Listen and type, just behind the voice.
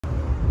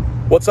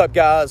What's up,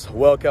 guys?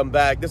 Welcome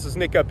back. This is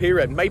Nick up here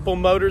at Maple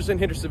Motors in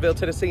Hendersonville,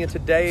 Tennessee, and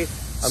today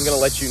I'm going to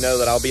let you know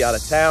that I'll be out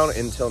of town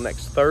until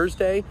next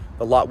Thursday.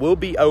 The lot will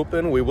be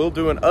open. We will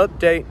do an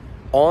update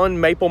on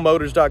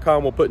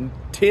maplemotors.com. We'll put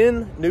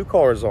 10 new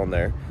cars on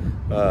there.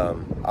 I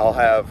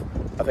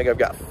think I've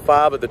got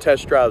 5 of the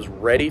test drives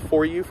ready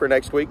for you for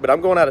next week, but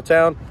I'm going out of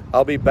town.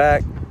 I'll be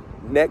back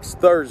next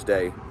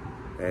Thursday,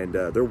 and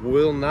there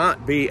will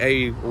not be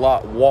a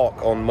lot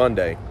walk on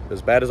Monday.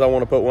 As bad as I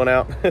want to put one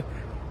out,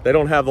 they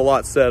don't have the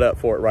lot set up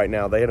for it right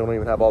now. They don't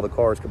even have all the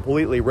cars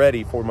completely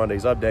ready for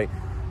Monday's update.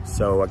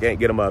 So I can't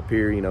get them up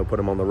here, you know, put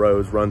them on the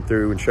roads, run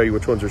through and show you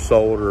which ones are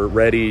sold or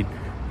ready,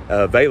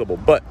 available.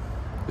 But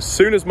as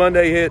soon as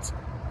Monday hits,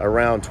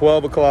 around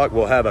 12 o'clock,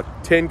 we'll have a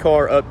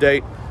 10-car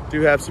update.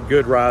 Do have some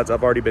good rides.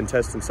 I've already been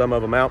testing some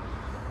of them out.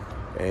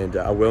 And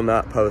I will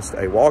not post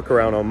a walk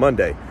around on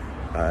Monday.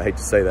 I hate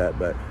to say that,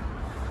 but,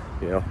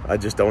 you know, I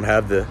just don't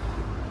have the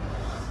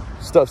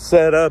stuff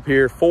set up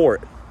here for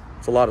it.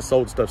 It's a lot of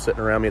sold stuff sitting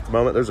around me at the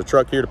moment. There's a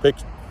truck here to pick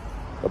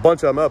a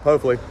bunch of them up,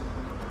 hopefully.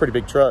 It's a pretty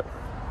big truck.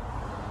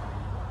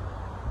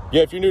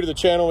 Yeah, if you're new to the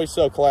channel, we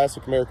sell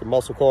classic American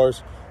muscle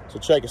cars. So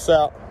check us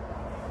out,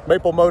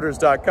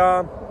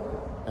 maplemotors.com.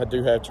 I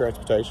do have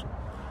transportation.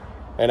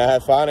 And I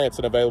have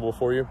financing available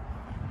for you.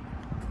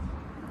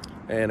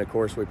 And of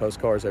course, we post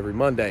cars every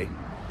Monday.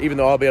 Even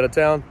though I'll be out of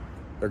town,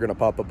 they're gonna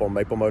pop up on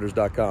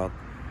maplemotors.com.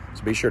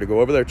 So be sure to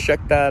go over there, check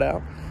that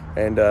out.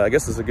 And I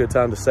guess it's a good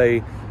time to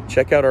say,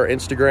 check out our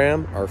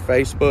Instagram, our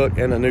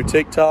Facebook, and a new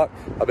TikTok.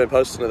 I've been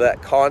posting to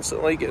that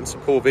constantly, getting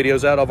some cool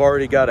videos out. I've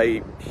already got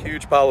a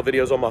huge pile of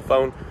videos on my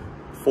phone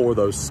for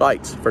those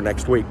sites for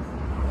next week.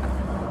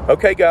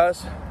 Okay,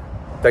 guys,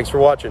 thanks for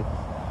watching.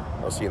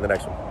 I'll see you in the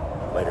next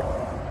one.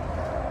 Later.